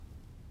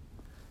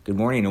Good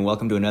morning and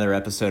welcome to another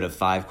episode of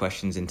 5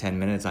 Questions in 10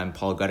 Minutes. I'm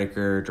Paul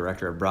Goedeker,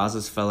 Director of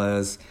Brazos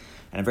Fellows,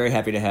 and I'm very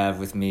happy to have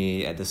with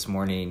me this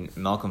morning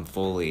Malcolm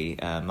Foley.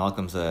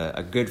 Malcolm's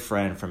a good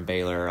friend from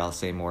Baylor. I'll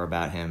say more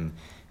about him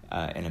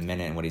in a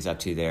minute and what he's up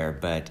to there.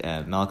 But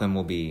Malcolm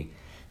will be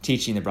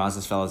teaching the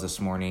Brazos Fellows this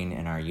morning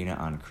in our unit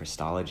on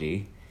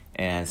Christology.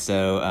 And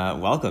so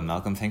welcome,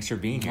 Malcolm. Thanks for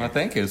being here. Well,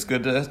 thank you. It's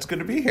good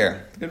to be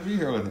here. It's good to be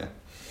here with you.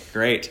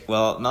 Great.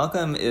 Well,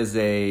 Malcolm is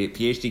a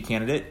PhD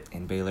candidate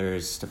in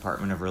Baylor's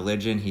Department of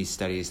Religion. He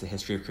studies the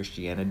history of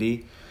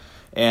Christianity,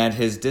 and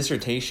his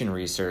dissertation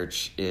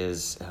research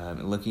is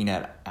looking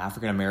at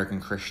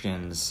African-American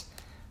Christians'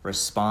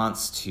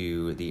 response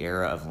to the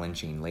era of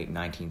lynching, late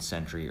 19th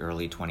century,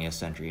 early 20th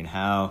century, and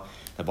how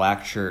the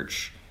Black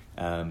church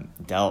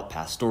dealt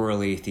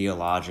pastorally,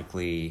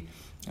 theologically,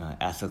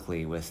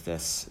 ethically with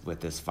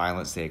this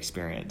violence they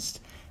experienced.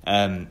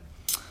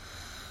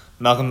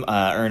 Malcolm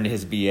earned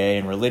his BA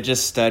in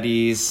religious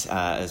studies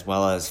as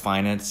well as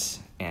finance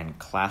and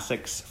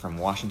classics from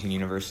Washington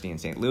University in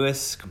St.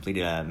 Louis,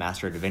 completed a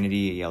Master of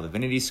Divinity at Yale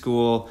Divinity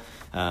School,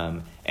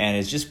 and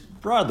is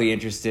just broadly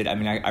interested. I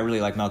mean, I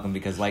really like Malcolm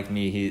because, like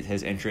me,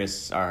 his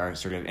interests are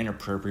sort of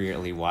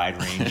inappropriately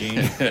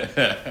wide-ranging.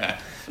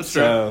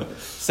 So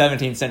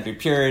 17th century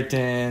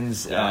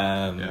Puritans,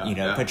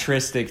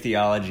 patristic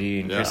theology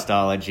and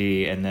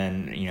Christology, and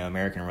then,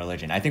 American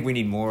religion. I think we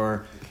need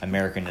more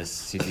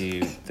Americanists to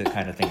do the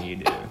kind of thing you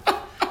do.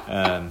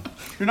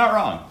 You're not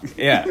wrong.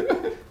 Yeah.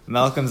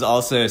 Malcolm's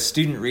also a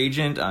student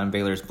regent on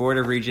Baylor's Board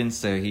of Regents,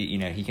 so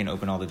he can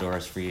open all the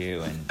doors for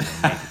you and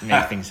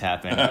make things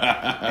happen.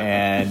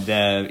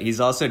 And he's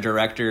also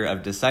director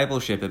of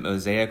discipleship at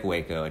Mosaic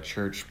Waco, a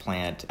church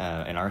plant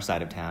in our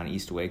side of town,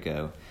 East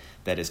Waco,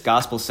 that is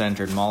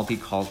gospel-centered,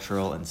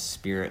 multicultural, and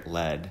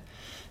spirit-led.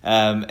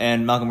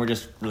 And Malcolm, we're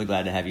just really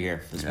glad to have you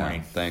here this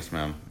morning. Thanks,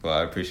 man. Well,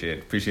 I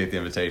appreciate the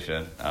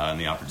invitation and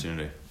the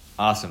opportunity.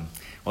 Awesome.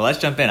 Well, let's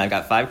jump in. I've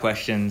got 5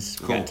 questions.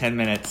 We've got 10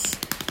 minutes.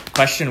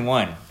 Question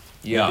 1.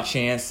 You have a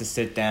chance to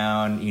sit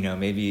down,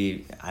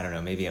 maybe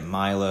at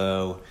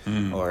Milo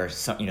or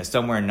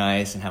somewhere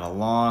nice and have a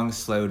long,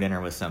 slow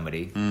dinner with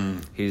somebody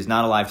who's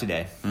not alive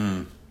today.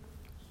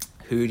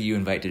 Who do you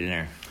invite to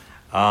dinner?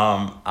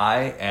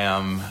 I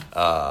am.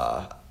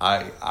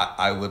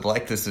 I would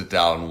like to sit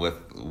down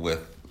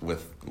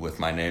with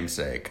my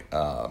namesake,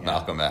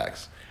 Malcolm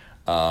X.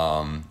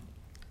 The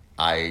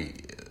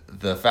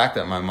fact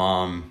that my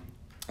mom,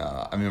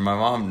 my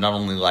mom not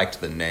only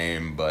liked the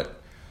name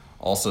but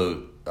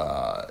also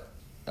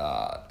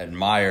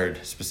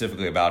admired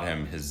specifically about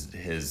him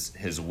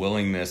his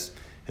willingness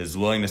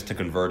to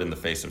convert in the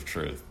face of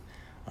truth.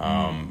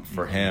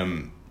 For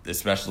him,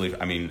 especially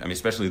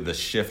the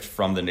shift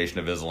from the Nation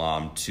of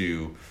Islam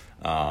to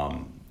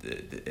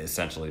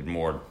essentially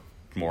more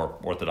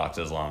Orthodox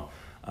Islam.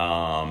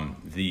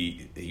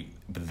 The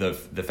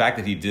fact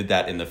that he did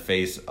that in the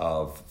face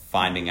of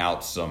finding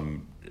out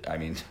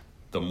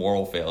the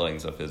moral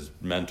failings of his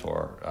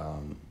mentor,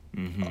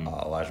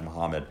 Elijah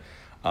Muhammad,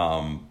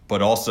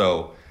 but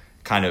also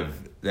kind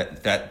of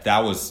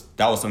that was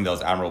something that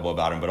was admirable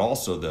about him, but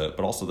also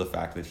the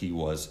fact that he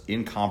was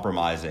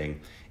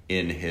uncompromising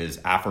in his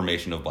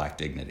affirmation of Black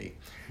dignity,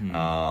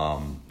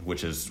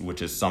 which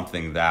is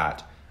something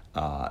that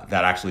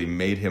actually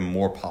made him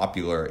more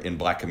popular in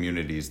Black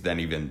communities than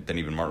even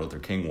Martin Luther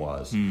King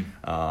was.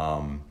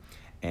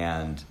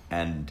 And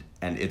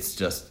it's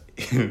just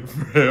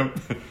for him,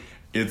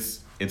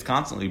 it's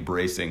constantly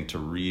bracing to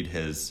read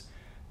his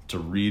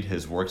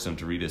works and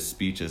to read his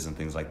speeches and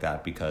things like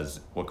that, because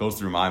what goes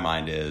through my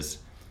mind is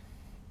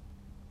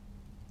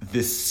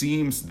this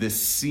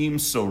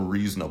seems so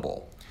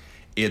reasonable.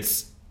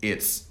 It's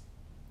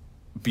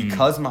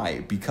because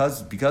my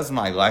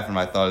life and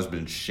my thought has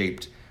been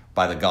shaped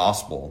by the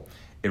gospel.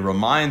 It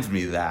reminds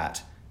me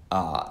that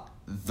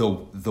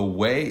the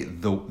way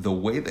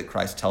that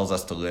Christ tells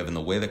us to live and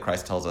the way that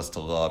Christ tells us to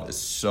love is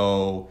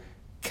so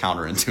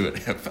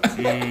counterintuitive.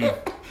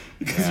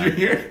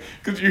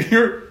 Because you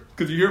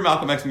hear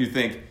Malcolm X and you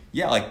think,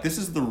 this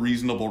is the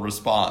reasonable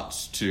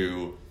response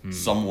to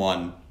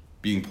someone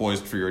being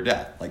poised for your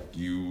death. Like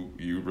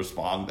you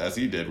respond as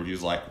he did, where he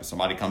was like, if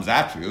somebody comes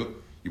at you,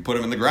 you put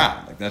him in the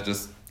ground. Like that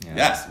just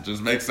it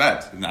just makes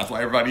sense, and that's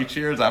why everybody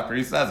cheers after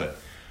he says it.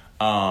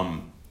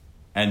 And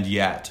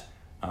yet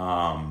it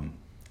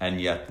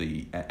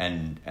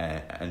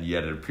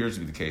appears to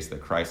be the case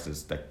that Christ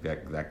is that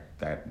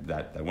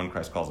when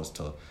Christ calls us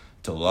to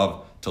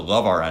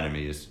love our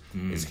enemies,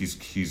 is he's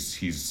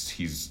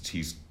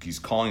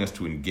calling us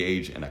to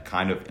engage in a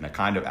kind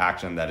of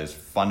action that is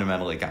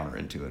fundamentally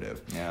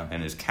counterintuitive,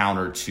 and is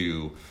counter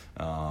to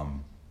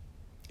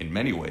in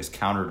many ways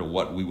counter to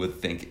what we would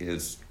think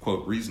is,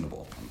 quote,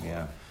 reasonable.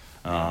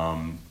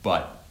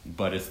 But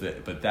that's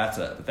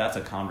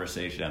a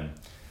conversation.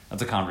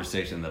 That's a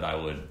conversation that I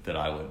would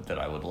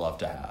love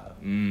to have.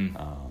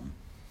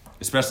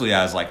 Especially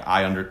as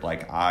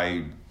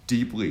I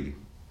deeply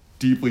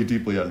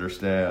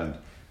understand,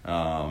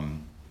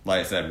 like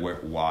I said,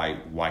 why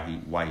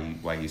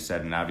he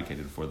said and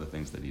advocated for the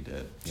things that he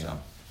did. So.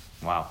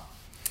 Wow.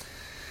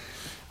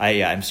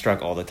 I'm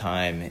struck all the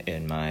time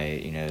in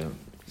my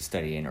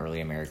study in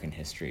early American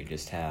history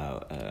just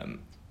how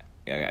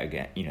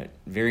again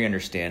very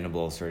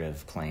understandable sort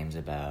of claims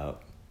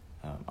about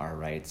our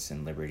rights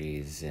and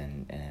liberties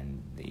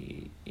and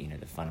the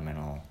the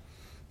fundamental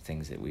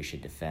things that we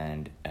should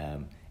defend,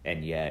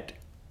 and yet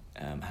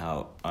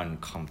how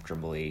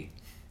uncomfortably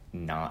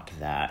not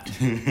that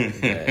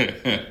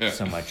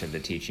so much of the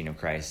teaching of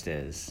Christ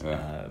is.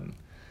 Yeah.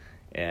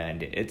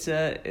 And it's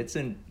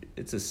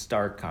a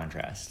stark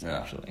contrast,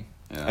 actually.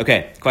 Yeah.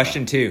 Okay,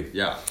 question 2.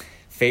 Yeah.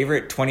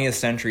 Favorite 20th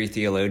century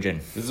theologian?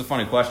 This is a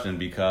funny question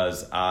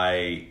because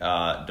I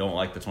don't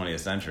like the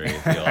 20th century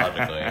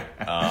theologically.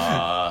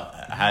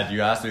 Had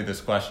you asked me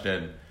this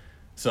question,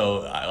 so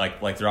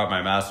like throughout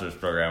my master's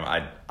program,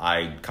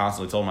 I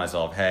constantly told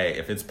myself, hey,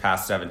 if it's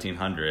past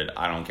 1700,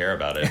 I don't care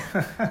about it,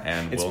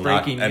 and It's will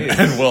breaking not news.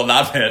 and will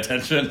not pay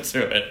attention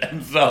to it.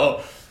 And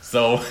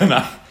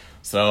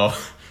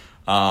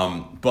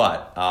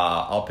but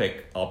I'll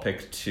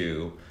pick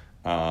 2,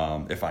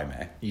 if I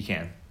may. You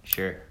can,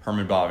 sure.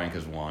 Herman Bavinck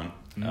is one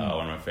of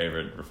my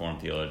favorite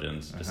Reformed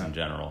theologians, just in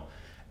general,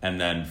 and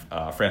then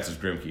Francis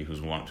Grimke, who's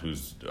one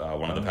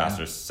of the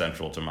pastors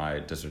central to my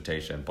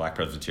dissertation, Black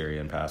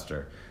Presbyterian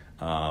pastor,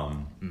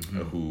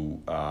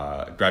 who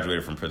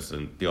graduated from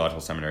Princeton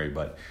Theological Seminary,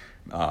 but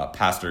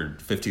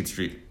pastored 15th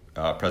Street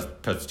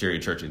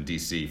Presbyterian Church in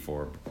D.C.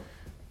 for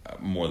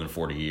more than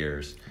 40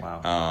 years.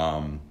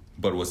 Wow.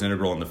 But was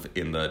integral in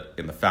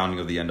the founding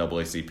of the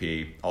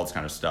NAACP, all this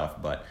kind of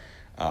stuff. But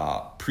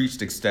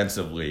preached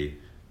extensively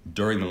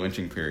during the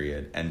lynching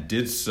period and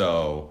did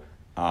so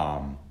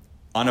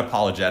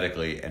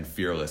unapologetically and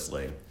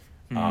fearlessly.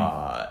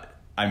 I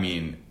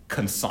mean,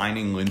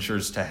 consigning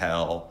lynchers to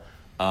hell,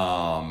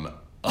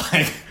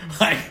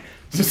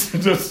 just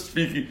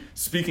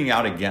speaking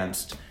out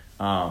against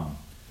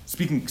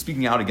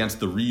speaking out against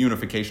the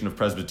reunification of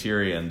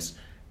Presbyterians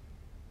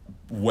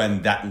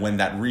when that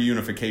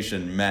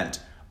reunification meant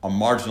a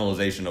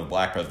marginalization of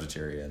Black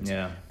Presbyterians.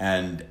 Yeah.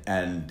 And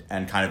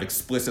kind of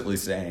explicitly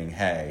saying,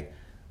 hey,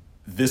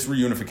 this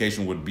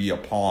reunification would be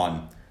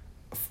upon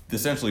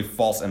essentially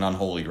false and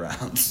unholy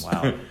grounds.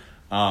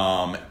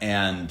 Wow.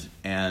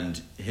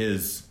 And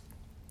his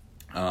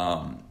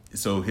and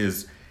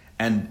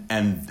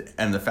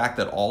the fact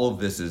that all of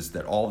this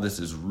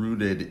is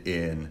rooted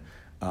in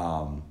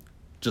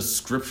just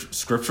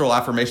scriptural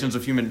affirmations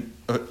of human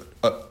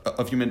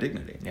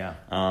dignity. Yeah.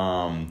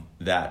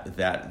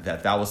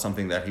 That was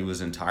something that he was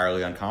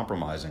entirely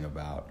uncompromising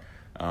about.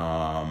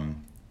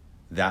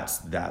 That's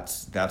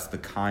the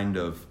kind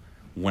of,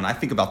 when I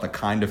think about the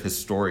kind of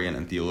historian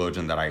and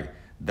theologian that I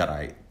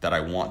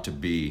want to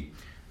be,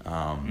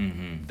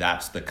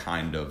 that's the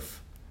kind of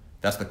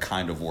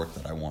work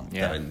that I want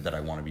that I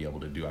want to be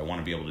able to do. I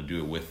want to be able to do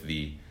it with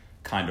the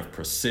kind of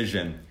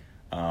precision,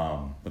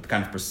 of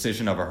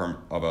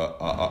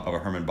a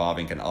Herman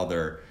Bavinck and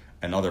other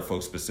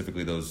folks,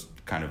 specifically those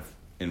kind of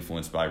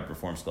influenced by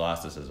Reformed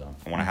scholasticism.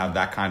 I want to have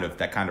that kind of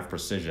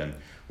precision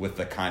with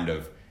the kind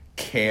of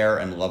care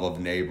and love of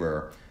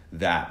neighbor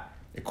that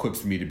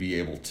equips me to be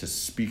able to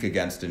speak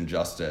against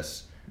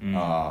injustice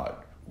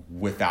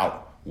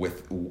without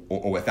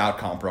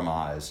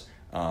compromise,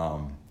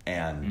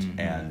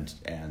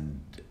 and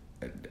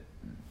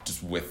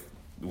just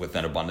with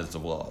an abundance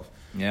of love.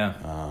 Yeah.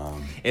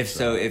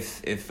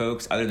 If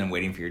folks, other than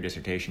waiting for your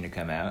dissertation to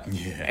come out,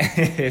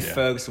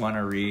 folks want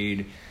to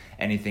read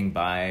anything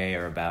by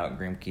or about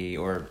Grimke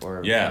or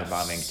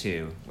Bavinck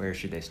too, where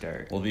should they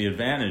start? Well, the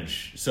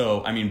advantage.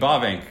 So, I mean,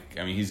 Bavinck.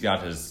 I mean, he's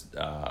got his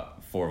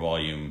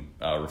 4-volume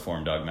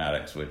Reformed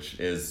Dogmatics, which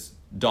is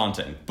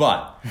daunting,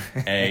 but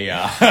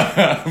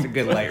it's a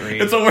good light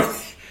read. It's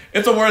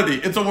a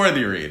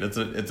worthy read. It's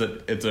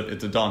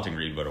a daunting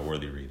read, but a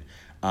worthy read.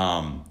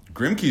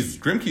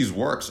 Grimke's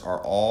works are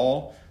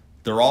all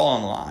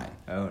online.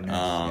 Oh,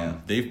 nice.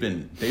 They've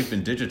been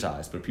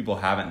digitized, but people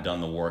haven't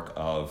done the work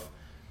of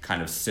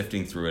kind of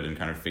sifting through it and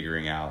kind of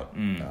figuring out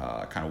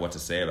kind of what to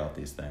say about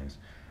these things.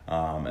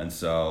 And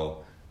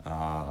so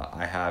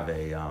I have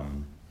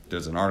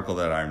there's an article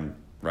that I'm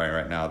writing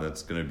right now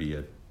that's going to be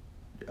a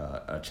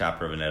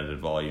chapter of an edited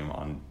volume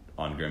on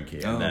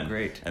Grimke, and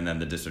great. And then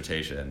the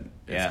dissertation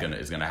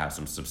is gonna have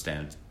some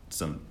substantive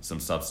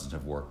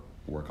work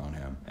on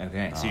him.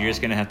 Okay, so you're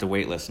just gonna have to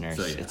wait, listeners.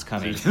 So, yeah. It's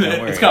coming. It's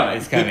Don't worry. coming.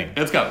 It's coming.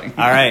 It's coming.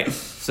 All right.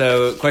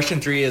 So question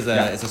 3 is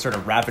a sort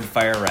of rapid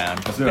fire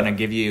round. I'm do gonna it.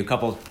 give you a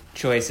couple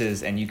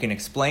choices, and you can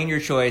explain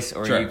your choice,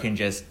 or Sure. you can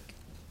just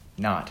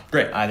not.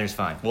 Great. Either's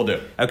fine. We'll do.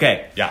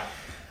 Okay. Yeah.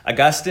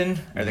 Augustine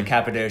or the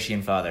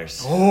Cappadocian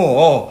Fathers?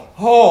 Oh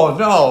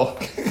no.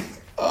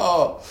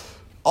 Oh,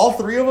 all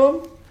 3 of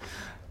them?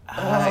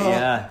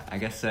 Yeah, I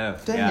guess so.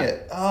 Dang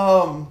it.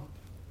 I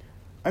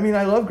mean,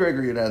 I love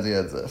Gregory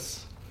Nazianzus.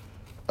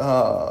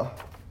 I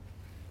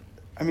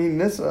mean,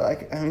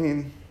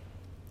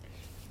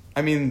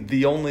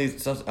 the only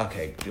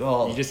okay.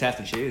 Well, You just have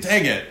to choose.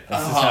 dang it. This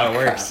is how it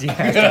works. You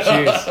have to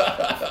choose.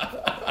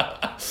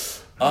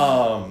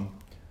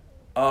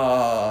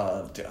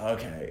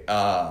 Okay.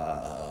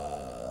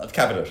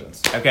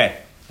 Cappadocians. Okay.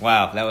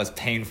 Wow, that was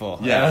painful.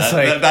 Yeah, was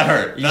that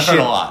hurt. That hurt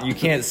a lot. You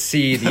can't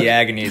see the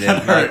agony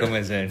that Malcolm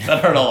was in.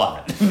 That hurt a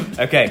lot.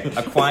 Okay,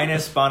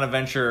 Aquinas,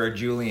 Bonaventure, or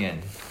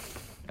Julian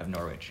of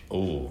Norwich?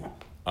 Ooh.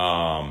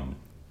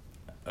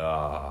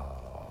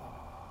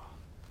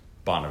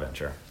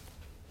 Bonaventure.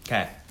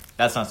 Okay,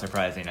 that's not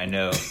surprising. I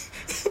know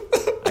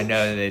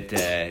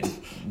that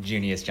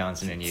Junius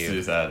Johnson and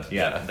you.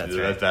 Yeah, that's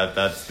right.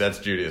 That's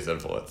Judais's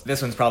influence.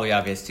 This one's probably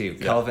obvious too.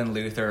 Calvin,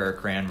 Luther, or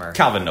Cranmer?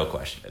 Calvin, no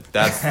question.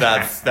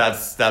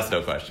 That's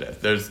no question.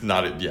 There's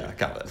not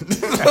Calvin.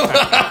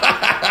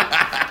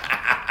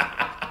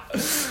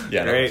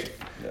 Yeah, great.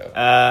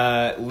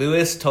 No.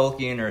 Lewis,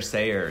 Tolkien, or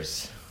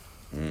Sayers?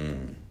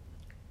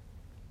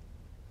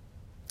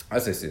 I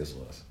say C.S.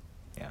 Lewis.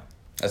 Yeah.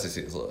 I say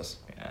C.S. Lewis.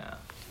 Yeah.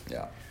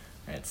 Yeah.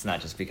 It's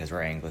not just because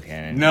we're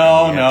Anglican.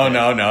 No.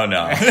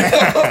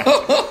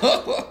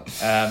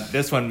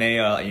 This one may,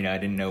 I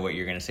didn't know what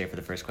you were going to say for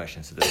the first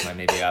question, so this one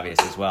may be obvious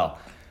as well.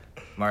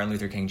 Martin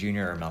Luther King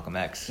Jr. or Malcolm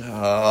X? You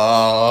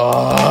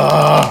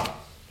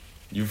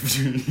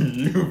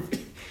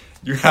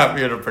have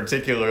me in a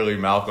particularly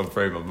Malcolm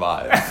frame of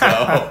mind,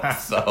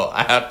 so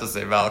I have to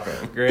say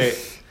Malcolm.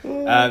 Great.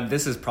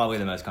 This is probably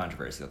the most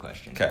controversial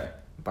question. Okay.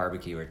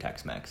 Barbecue or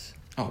Tex-Mex?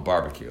 Oh,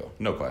 barbecue,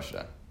 no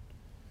question.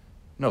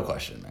 No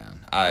question, man.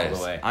 All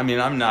the way. I mean,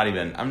 I'm not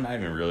even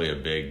really a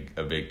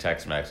big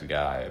Tex-Mex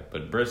guy,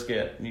 but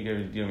brisket,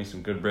 you give me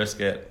some good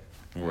brisket.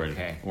 We're in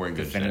good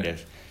Definitive.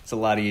 shape. It's a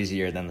lot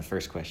easier than the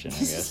first question, I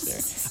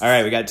guess. There. All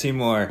right, we got two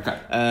more, Okay.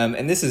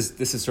 and this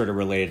is sort of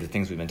related to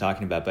things we've been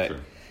talking about. But Sure.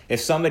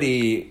 if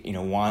somebody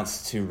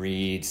wants to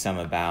read some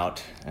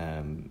about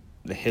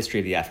the history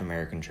of the African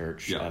American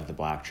church, of the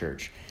Black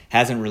church,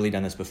 hasn't really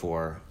done this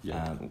before,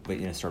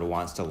 but sort of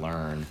wants to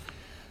learn,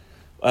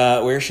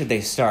 where should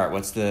they start?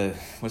 What's the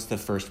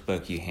first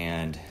book you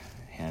hand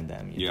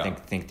them? You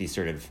think the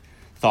sort of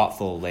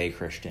thoughtful lay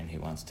Christian who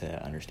wants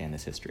to understand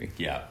this history.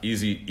 Yeah,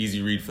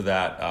 easy read for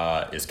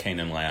that is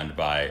Canaan Land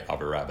by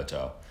Albert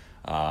Rabbitoe.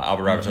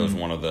 Albert Rabbitoe is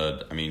one of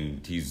the,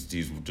 he's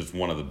just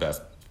one of the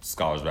best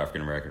scholars of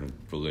African American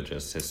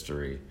religious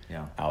history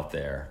out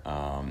there.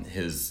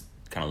 His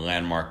kind of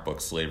landmark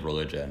book, Slave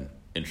Religion,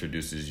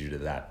 introduces you to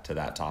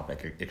that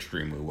topic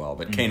extremely well.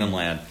 But Canaan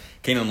Land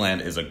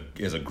is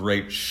a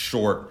great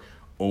short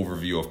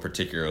overview of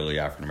particularly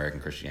African American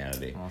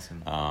Christianity.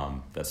 Awesome.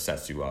 That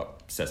sets you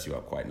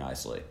up quite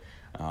nicely.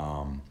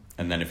 And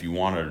then if you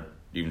want to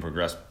even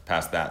progress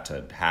past that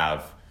to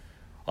have,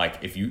 like,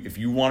 if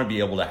you want to be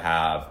able to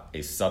have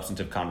a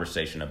substantive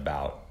conversation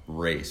about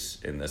race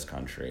in this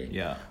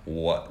country,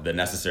 what the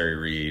necessary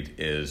read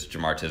is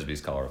Jamar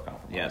Tisby's Color of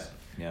Compromise.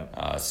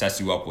 Sets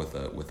you up with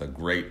a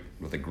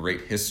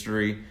great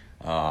history.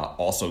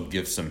 Also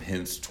gives some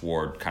hints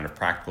toward kind of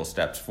practical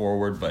steps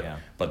forward,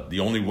 but the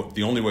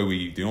only way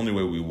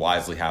we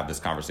wisely have this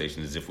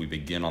conversation is if we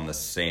begin on the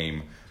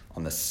same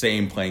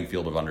playing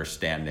field of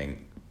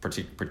understanding,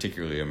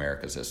 particularly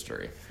America's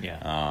history.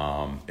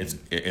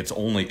 It's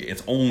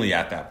only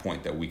at that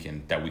point that we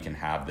can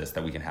have this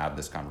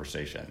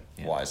conversation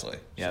wisely.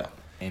 Yeah. So.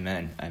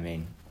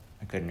 Amen.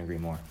 I couldn't agree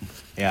more.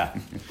 Yeah.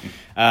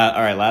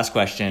 All right, last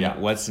question.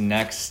 What's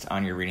next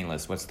on your reading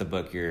list? What's the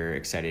book you're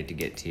excited to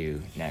get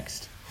to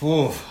next?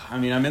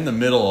 I'm in the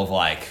middle of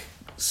like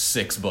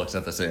 6 books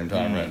at the same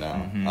time right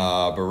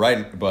now.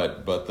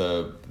 But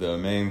the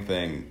main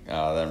thing that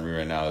I'm reading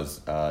right now is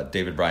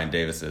David Bryan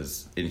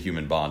Davis's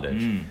Inhuman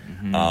Bondage,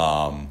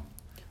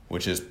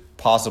 which is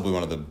possibly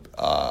one of the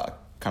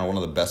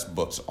best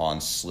books on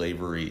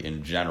slavery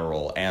in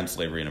general and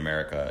slavery in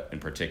America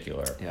in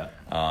particular.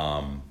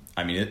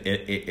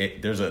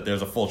 There's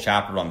a full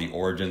chapter on the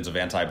origins of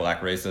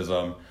anti-Black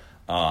racism.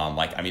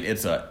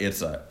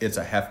 It's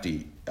a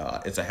hefty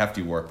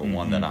work, but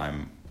one that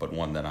I'm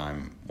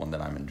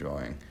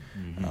enjoying.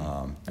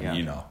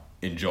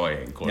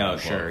 Enjoying. Quote unquote.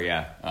 Sure,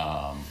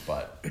 yeah.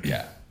 But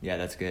yeah. Yeah,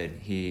 that's good.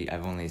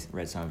 I've only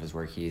read some of his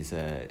work. He's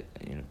a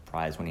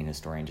prize-winning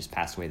historian. Just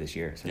passed away this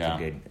year, so it's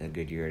a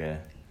good year to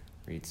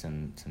read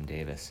some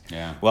Davis.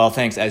 Yeah. Well,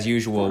 thanks. As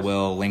usual,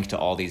 we'll link to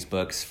all these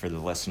books for the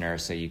listener,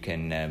 so you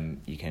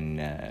can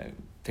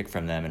pick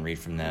from them and read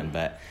from them.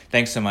 But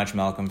thanks so much,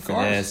 Malcolm, for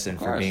this and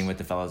for being with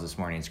the fellows this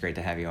morning. It's great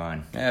to have you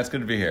on. Yeah, it's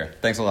good to be here.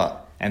 Thanks a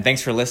lot. And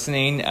thanks for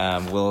listening.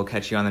 We'll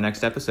catch you on the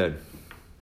next episode.